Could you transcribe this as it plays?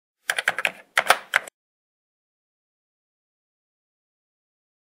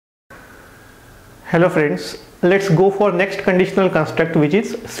Hello friends, let's go for next conditional construct, which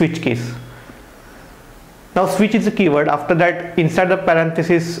is switch case. Now switch is a keyword. After that, inside the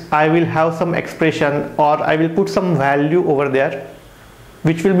parenthesis I will have some expression, or I will put some value over there,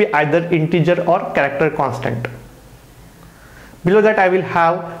 which will be either integer or character constant. Below that I will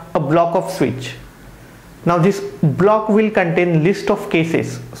have a block of switch. Now this block will contain list of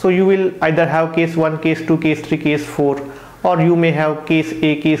cases, so you will either have case 1, case 2, case 3, case 4, or you may have case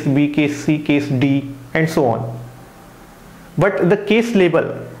A, case B, case C, case D, and so on. But the case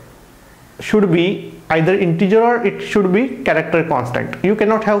label should be either integer or it should be character constant. You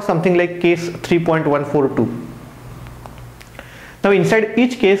cannot have something like case 3.142. Now inside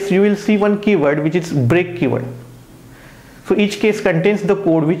each case you will see one keyword, which is break keyword. So each case contains the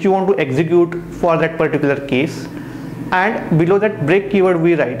code which you want to execute for that particular case, and below that break keyword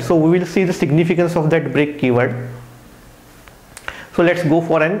we write. So we will see the significance of that break keyword. So let's go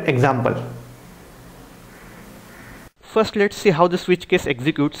for an example. First let's see how the switch case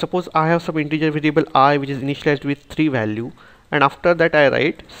executes. Suppose I have some integer variable I which is initialized with 3 value, and after that I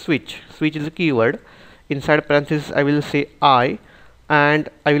write switch. Switch is a keyword. Inside parenthesis I will say I, and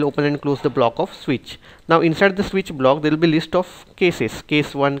I will open and close the block of switch. Now inside the switch block there will be list of cases,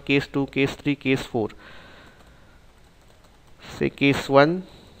 case 1, case 2, case 3, case 4. Say case 1,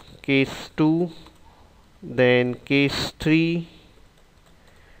 case 2, then case 3.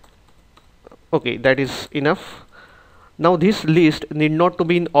 Okay, that is enough. Now this list need not to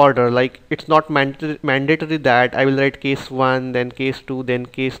be in order, like it's not mandatory that I will write case 1, then case 2, then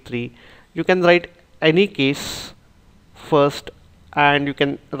case 3. You can write any case first and you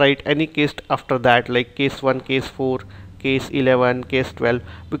can write any case after that, like case 1, case 4, case 11, case 12,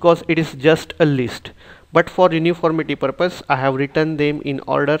 because it is just a list. But for uniformity purpose I have written them in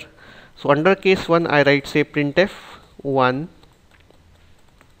order. So under case 1 I write say printf 1,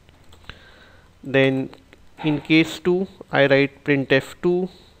 then in case 2 I write printf 2,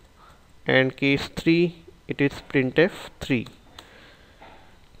 and case 3 it is printf 3.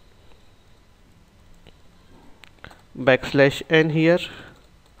 Backslash n here,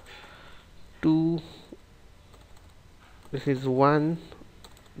 2, this is 1,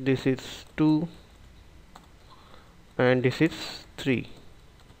 this is 2, and this is 3.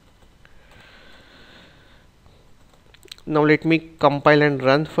 Now let me compile and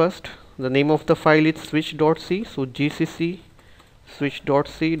run first. The name of the file is switch.c, so gcc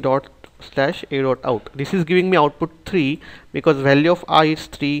switch.c/a.out. This is giving me output 3 because value of I is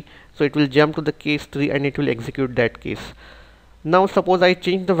 3, so it will jump to the case 3 and it will execute that case. Now suppose I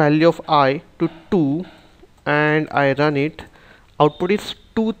change the value of I to 2 and I run it. Output is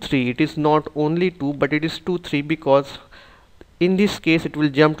 2 3. It is not only 2 but it is 2 3, because in this case it will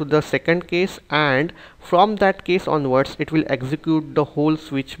jump to the second case, and from that case onwards it will execute the whole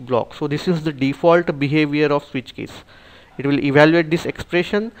switch block. So this is the default behavior of switch case. It will evaluate this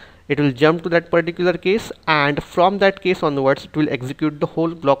expression, it will jump to that particular case, and from that case onwards it will execute the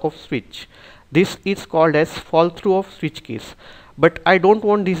whole block of switch. This is called as fall through of switch case. But I don't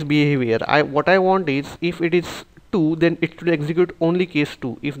want this behavior. What I want is, if it is 2 then it should execute only case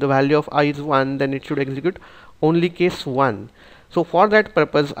 2. If the value of I is 1 then it should execute only case 1. So for that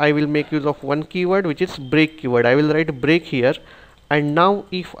purpose I will make use of one keyword, which is break keyword. I will write break here, and now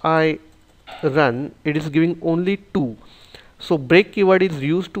if I run it is giving only 2. So break keyword is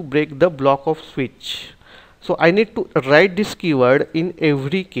used to break the block of switch. So I need to write this keyword in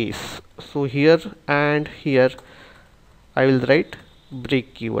every case. So here and here I will write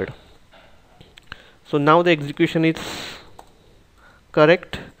break keyword. So now the execution is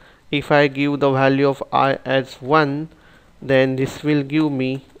correct. If I give the value of I as 1, then this will give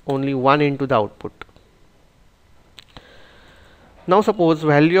me only 1 into the output. Now suppose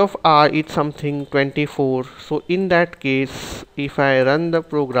value of I is something 24. So in that case if I run the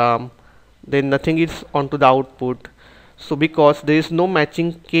program, then nothing is onto the output. So because there is no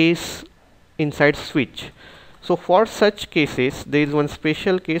matching case inside switch. So for such cases there is one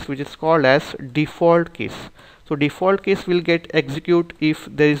special case which is called as default case. So default case will get execute if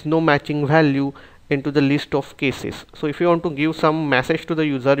there is no matching value into the list of cases. So if you want to give some message to the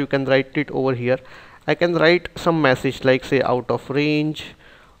user, you can write it over here. I can write some message like say out of range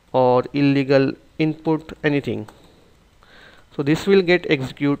or illegal input, anything. So this will get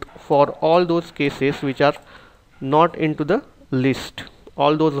execute for all those cases which are not into the list,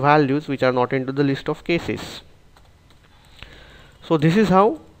 all those values which are not into the list of cases. So this is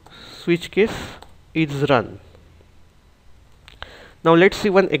how switch case is run. Now let's see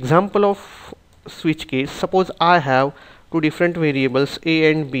one example of switch case. Suppose I have two different variables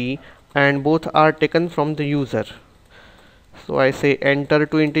a and b, and both are taken from the user. So I say enter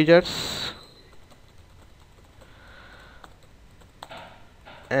two integers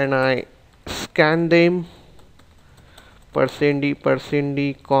and I scan them,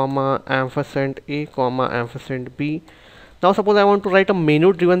 %d, comma, ampersand a, comma, ampersand b. Now suppose I want to write a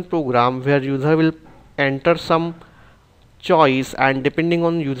menu driven program where user will enter some choice, and depending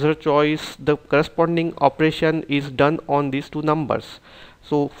on user choice the corresponding operation is done on these two numbers.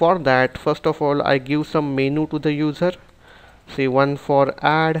 So for that, first of all, I give some menu to the user, say 1 for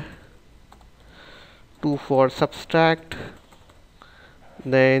add, 2 for subtract,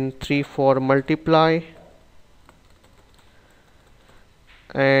 then 3 for multiply,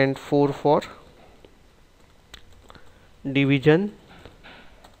 and 4 for division,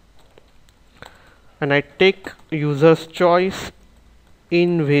 and I take user's choice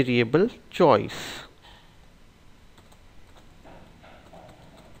in variable choice.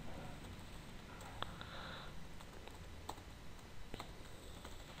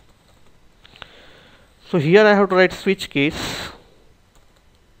 So here I have to write switch case,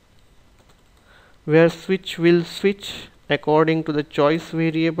 where switch will switch according to the choice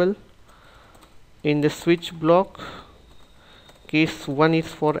variable in the switch block. Case 1 is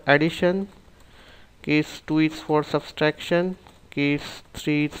for addition, case 2 is for subtraction, case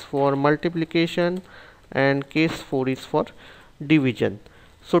 3 is for multiplication, and case 4 is for division.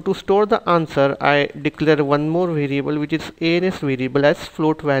 So to store the answer, I declare one more variable, which is ANS variable, as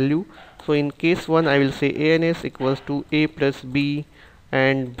float value. So in case 1 I will say ANS equals to a plus b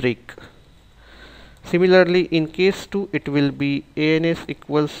and break. Similarly in case 2 it will be ANS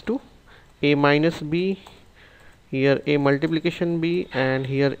equals to a minus b, here a multiplication b, and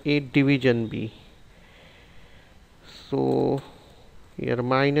here a division b. So here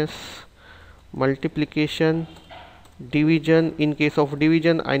minus, multiplication, division. In case of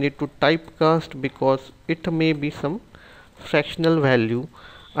division I need to typecast because it may be some fractional value,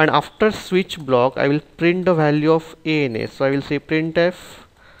 and after switch block I will print the value of ANS. So I will say printf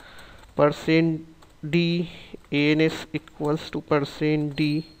 %d ANS equals to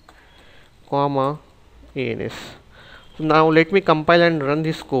 %d, comma, ANS. So now let me compile and run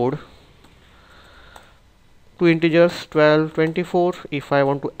this code. Two integers 12, 24. If I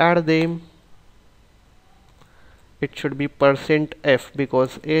want to add them, it should be %f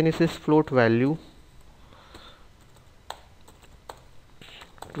because ANS is float value.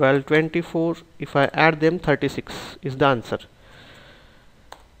 12, 24. If I add them, 36 is the answer.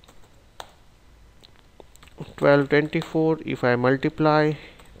 12, 24. If I multiply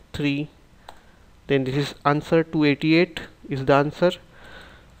 3, then this is answer. 288 is the answer.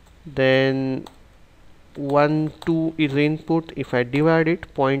 Then 1, 2 is the input. If I divide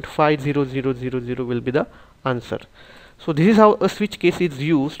it, 0.50000 will be the answer. So this is how a switch case is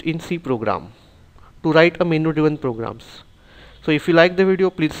used in C program to write a menu driven programs. So if you like the video,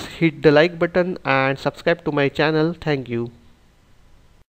 please hit the like button and subscribe to my channel. Thank you.